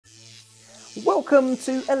Welcome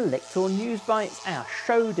to Elektor News Bytes, our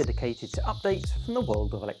show dedicated to updates from the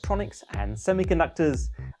world of electronics and semiconductors.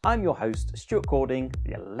 I'm your host, Stuart Cording,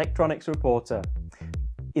 the electronics reporter.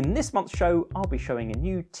 In this month's show, I'll be showing a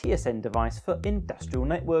new TSN device for industrial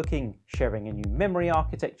networking, sharing a new memory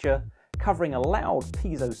architecture, covering a loud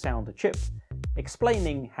piezo sounder chip,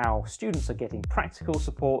 explaining how students are getting practical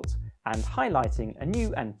support, and highlighting a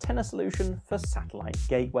new antenna solution for satellite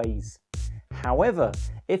gateways. However,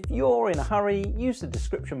 if you're in a hurry, use the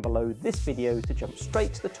description below this video to jump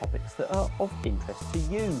straight to the topics that are of interest to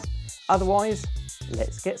you. Otherwise,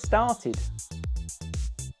 let's get started.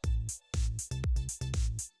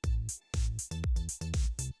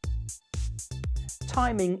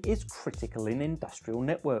 Timing is critical in industrial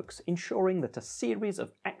networks, ensuring that a series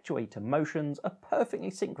of actuator motions are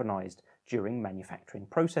perfectly synchronized during manufacturing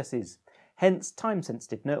processes. Hence,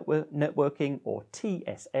 time-sensitive networking, or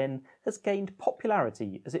TSN, has gained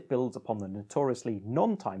popularity as it builds upon the notoriously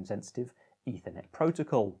non-time-sensitive Ethernet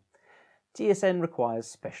protocol. TSN requires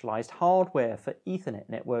specialized hardware for Ethernet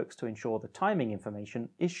networks to ensure the timing information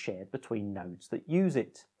is shared between nodes that use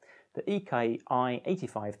it. The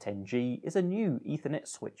EKI8510G is a new Ethernet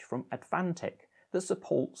switch from Advantech that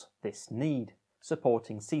supports this need.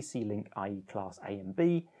 Supporting CC-Link IE class A and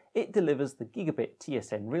B, it delivers the gigabit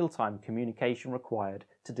TSN real-time communication required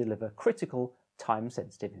to deliver critical,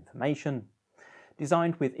 time-sensitive information.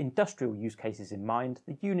 Designed with industrial use cases in mind,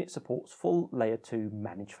 the unit supports full Layer 2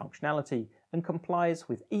 managed functionality and complies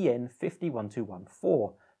with EN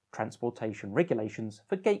 51214 transportation regulations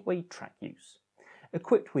for gateway track use.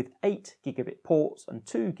 Equipped with 8 gigabit ports and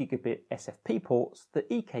 2 gigabit SFP ports, the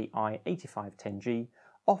EKI8510G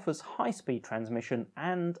offers high-speed transmission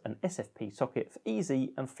and an SFP socket for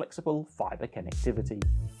easy and flexible fibre connectivity.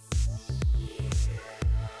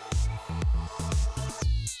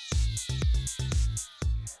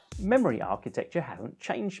 Memory architecture hasn't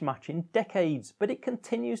changed much in decades, but it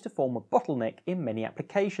continues to form a bottleneck in many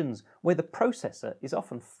applications where the processor is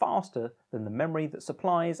often faster than the memory that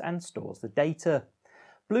supplies and stores the data.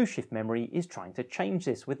 Blueshift Memory is trying to change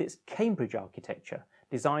this with its Cambridge architecture,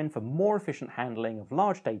 designed for more efficient handling of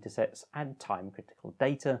large datasets and time-critical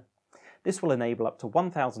data. This will enable up to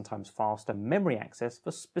 1,000 times faster memory access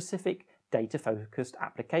for specific data-focused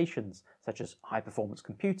applications, such as high-performance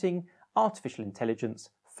computing, artificial intelligence,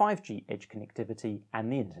 5G edge connectivity, and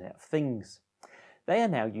the Internet of Things. They are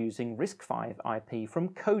now using RISC-V IP from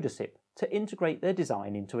Codasip to integrate their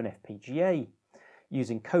design into an FPGA.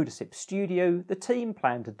 Using Codasip Studio, the team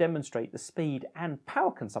plan to demonstrate the speed and power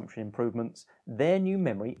consumption improvements their new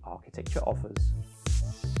memory architecture offers.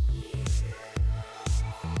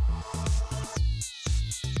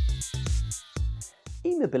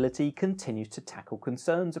 E-mobility continues to tackle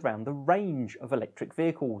concerns around the range of electric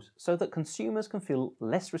vehicles so that consumers can feel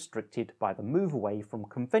less restricted by the move away from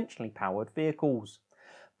conventionally powered vehicles.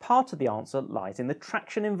 Part of the answer lies in the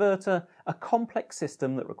traction inverter, a complex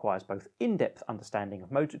system that requires both in-depth understanding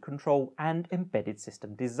of motor control and embedded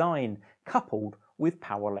system design, coupled with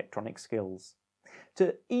power electronic skills.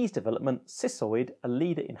 To ease development, Sysoid, a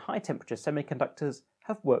leader in high-temperature semiconductors,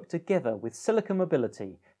 have worked together with Silicon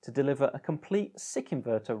Mobility to deliver a complete SiC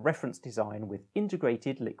inverter reference design with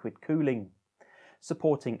integrated liquid cooling.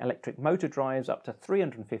 Supporting electric motor drives up to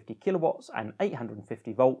 350 kilowatts and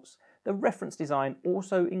 850 volts, the reference design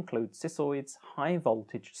also includes Sysoid's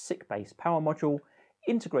high-voltage SiC-based power module,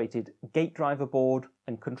 integrated gate driver board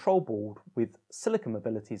and control board with Silicon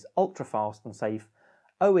Mobility's ultra-fast and safe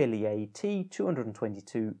OLEA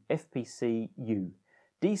T222 FPC-U,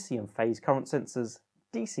 DC and phase current sensors,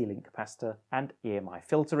 DC link capacitor and EMI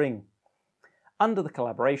filtering. Under the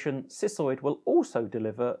collaboration, Sysoid will also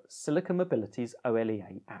deliver Silicon Mobility's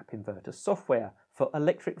OLEA app inverter software for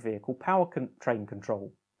electric vehicle powertrain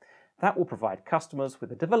control. That will provide customers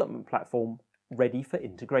with a development platform ready for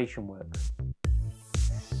integration work.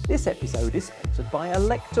 This episode is sponsored by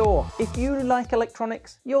Elektor. If you like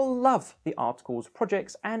electronics, you'll love the articles,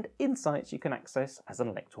 projects and insights you can access as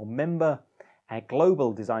an Elektor member. Our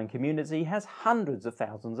global design community has hundreds of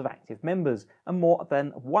thousands of active members and more than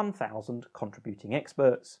 1,000 contributing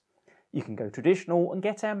experts. You can go traditional and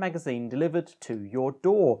get our magazine delivered to your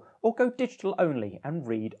door, or go digital only and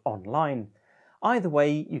read online. Either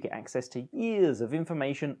way, you get access to years of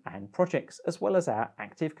information and projects, as well as our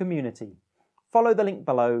active community. Follow the link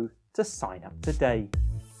below to sign up today.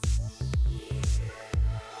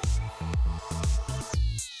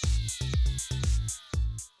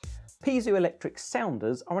 Piezoelectric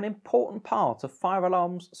sounders are an important part of fire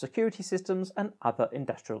alarms, security systems and other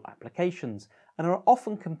industrial applications, and are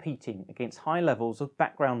often competing against high levels of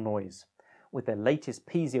background noise. With their latest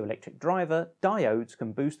piezoelectric driver, diodes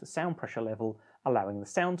can boost the sound pressure level, allowing the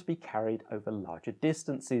sound to be carried over larger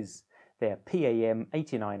distances. Their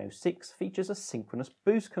PAM8906 features a synchronous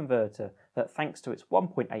boost converter that, thanks to its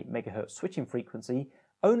 1.8 MHz switching frequency,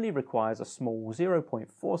 only requires a small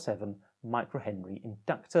 0.47 microhenry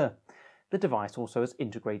inductor. The device also has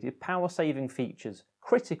integrated power-saving features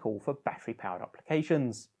critical for battery-powered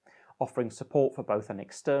applications. Offering support for both an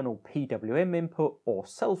external PWM input or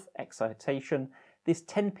self-excitation, this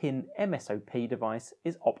 10-pin MSOP device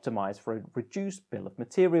is optimized for a reduced bill of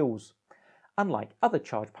materials. Unlike other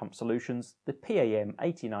charge pump solutions, the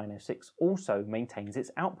PAM8906 also maintains its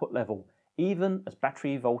output level, even as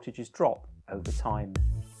battery voltages drop over time.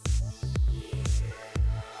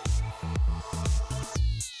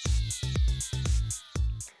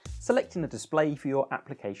 Selecting a display for your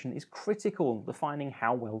application is critical, defining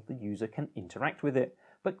how well the user can interact with it,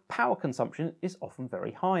 but power consumption is often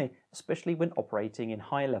very high, especially when operating in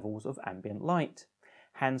high levels of ambient light.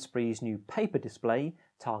 Handspree's new paper display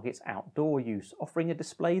targets outdoor use, offering a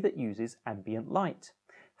display that uses ambient light.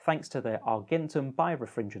 Thanks to their Argentum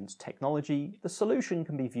birefringence technology, the solution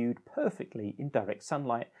can be viewed perfectly in direct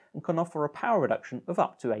sunlight and can offer a power reduction of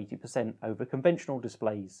up to 80% over conventional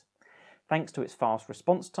displays. Thanks to its fast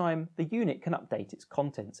response time, the unit can update its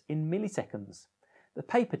contents in milliseconds. The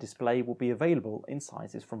paper display will be available in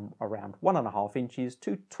sizes from around 1.5 inches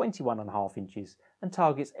to 21.5 inches and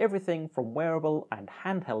targets everything from wearable and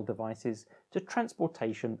handheld devices to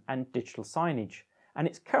transportation and digital signage, and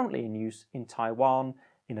it's currently in use in Taiwan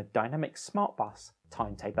in a dynamic smart bus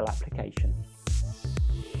timetable application.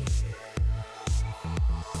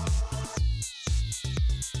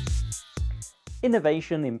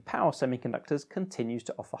 Innovation in power semiconductors continues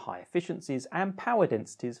to offer high efficiencies and power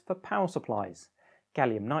densities for power supplies.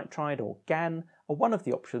 Gallium nitride, or GaN, are one of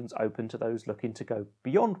the options open to those looking to go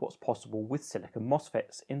beyond what's possible with silicon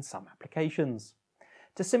MOSFETs in some applications.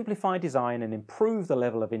 To simplify design and improve the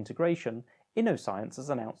level of integration, InnoScience has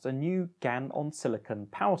announced a new GaN on silicon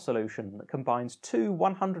power solution that combines two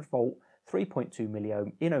 100-volt 3.2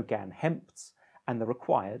 milliohm InnoGaN HEMTs and the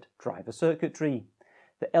required driver circuitry.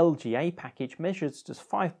 The LGA package measures just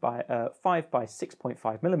 5 by 6.5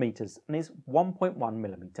 mm and is 1.1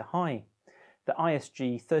 mm high. The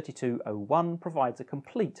ISG3201 provides a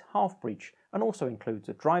complete half-bridge and also includes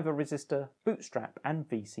a driver resistor, bootstrap and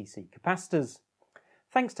VCC capacitors.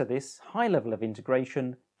 Thanks to this high level of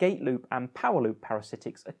integration, gate loop and power loop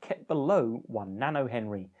parasitics are kept below 1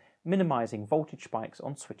 nanohenry, minimizing voltage spikes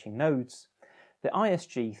on switching nodes. The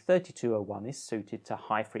ISG3201 is suited to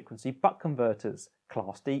high-frequency buck converters,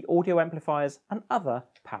 Class D audio amplifiers and other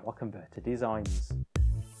power converter designs.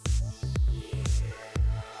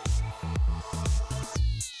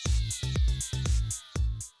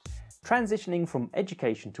 Transitioning from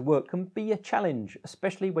education to work can be a challenge,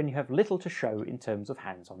 especially when you have little to show in terms of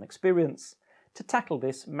hands-on experience. To tackle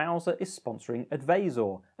this, Mauser is sponsoring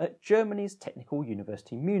Advisor at Germany's Technical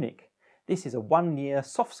University Munich. This is a one-year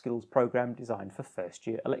soft skills program designed for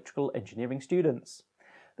first-year electrical engineering students.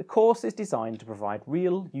 The course is designed to provide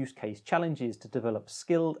real use case challenges to develop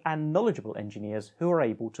skilled and knowledgeable engineers who are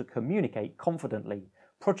able to communicate confidently,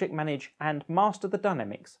 project manage and master the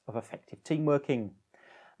dynamics of effective team working.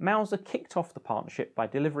 Mauser kicked off the partnership by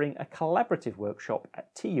delivering a collaborative workshop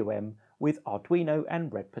at TUM with Arduino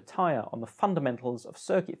and Red Pataya on the fundamentals of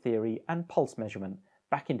circuit theory and pulse measurement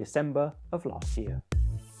back in December of last year.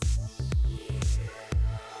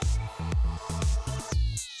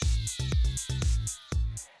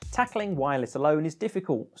 Tackling wireless alone is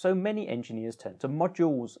difficult, so many engineers turn to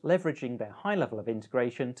modules, leveraging their high level of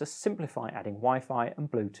integration to simplify adding Wi-Fi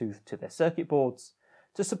and Bluetooth to their circuit boards.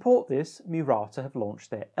 To support this, Murata have launched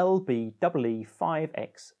their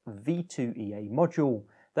LBEE5X V2EA module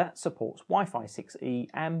that supports Wi-Fi 6E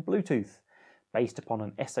and Bluetooth. Based upon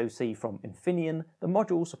an SoC from Infineon, the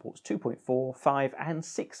module supports 2.4, 5 and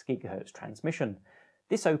 6 GHz transmission.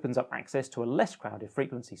 This opens up access to a less crowded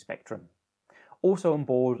frequency spectrum. Also on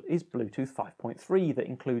board is Bluetooth 5.3 that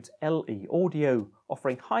includes LE audio,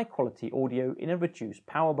 offering high-quality audio in a reduced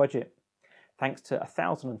power budget. Thanks to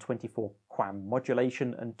 1024 QAM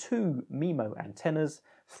modulation and 2 MIMO antennas,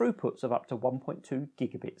 throughputs of up to 1.2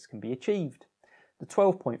 gigabits can be achieved. The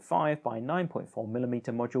 12.5 by 9.4 mm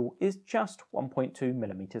module is just 1.2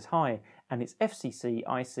 mm high and it's FCC,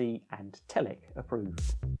 IC and TELEC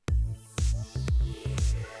approved.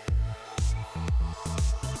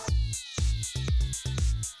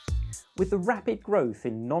 With the rapid growth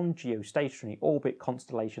in non-geostationary orbit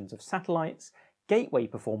constellations of satellites, gateway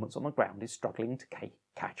performance on the ground is struggling to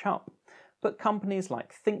catch up. but companies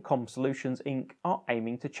like ThinkCom Solutions Inc. are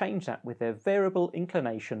aiming to change that with their variable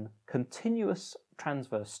inclination continuous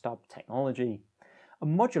transverse stub technology. A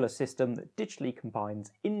modular system that digitally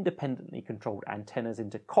combines independently controlled antennas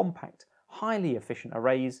into compact, highly efficient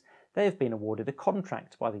arrays. They have been awarded a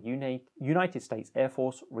contract by the United States Air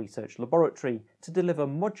Force Research Laboratory to deliver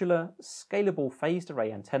modular, scalable phased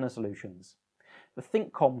array antenna solutions. The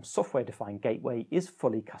ThinkCom software-defined gateway is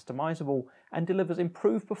fully customizable and delivers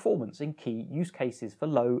improved performance in key use cases for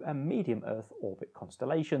low and medium Earth orbit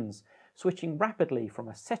constellations, switching rapidly from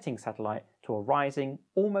a setting satellite to a rising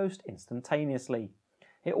almost instantaneously.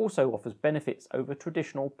 It also offers benefits over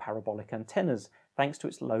traditional parabolic antennas thanks to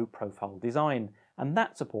its low-profile design, and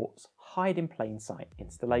that supports hide-in-plain-sight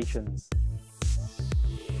installations.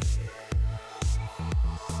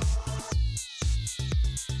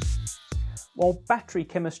 While battery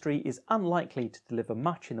chemistry is unlikely to deliver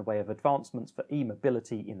much in the way of advancements for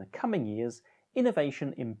e-mobility in the coming years,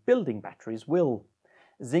 innovation in building batteries will.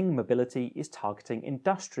 Xing Mobility is targeting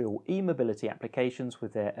industrial e-mobility applications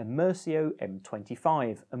with their Immersio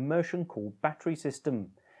M25 immersion-cooled battery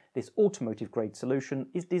system. This automotive-grade solution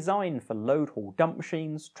is designed for load-haul dump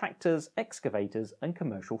machines, tractors, excavators and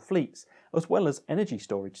commercial fleets, as well as energy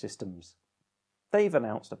storage systems. They've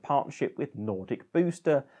announced a partnership with Nordic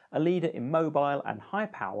Booster, a leader in mobile and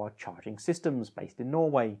high-power charging systems based in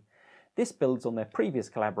Norway. This builds on their previous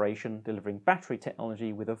collaboration, delivering battery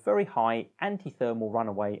technology with a very high anti-thermal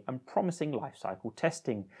runaway and promising life cycle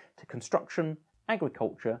testing to construction,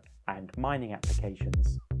 agriculture and mining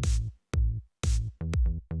applications.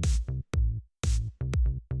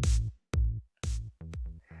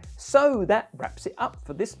 So that wraps it up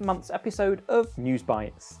for this month's episode of News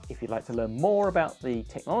Bytes. If you'd like to learn more about the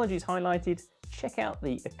technologies highlighted, check out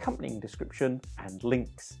the accompanying description and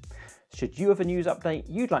links. Should you have a news update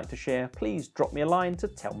you'd like to share, please drop me a line to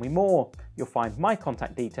tell me more. You'll find my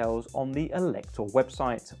contact details on the Elektor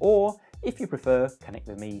website, or if you prefer, connect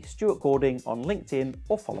with me, Stuart Cording, on LinkedIn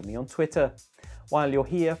or follow me on Twitter. While you're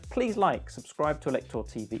here, please subscribe to Elektor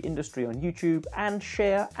TV Industry on YouTube and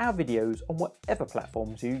share our videos on whatever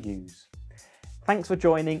platforms you use. Thanks for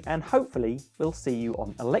joining, and hopefully we'll see you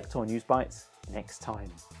on Elektor News Bytes next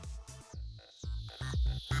time.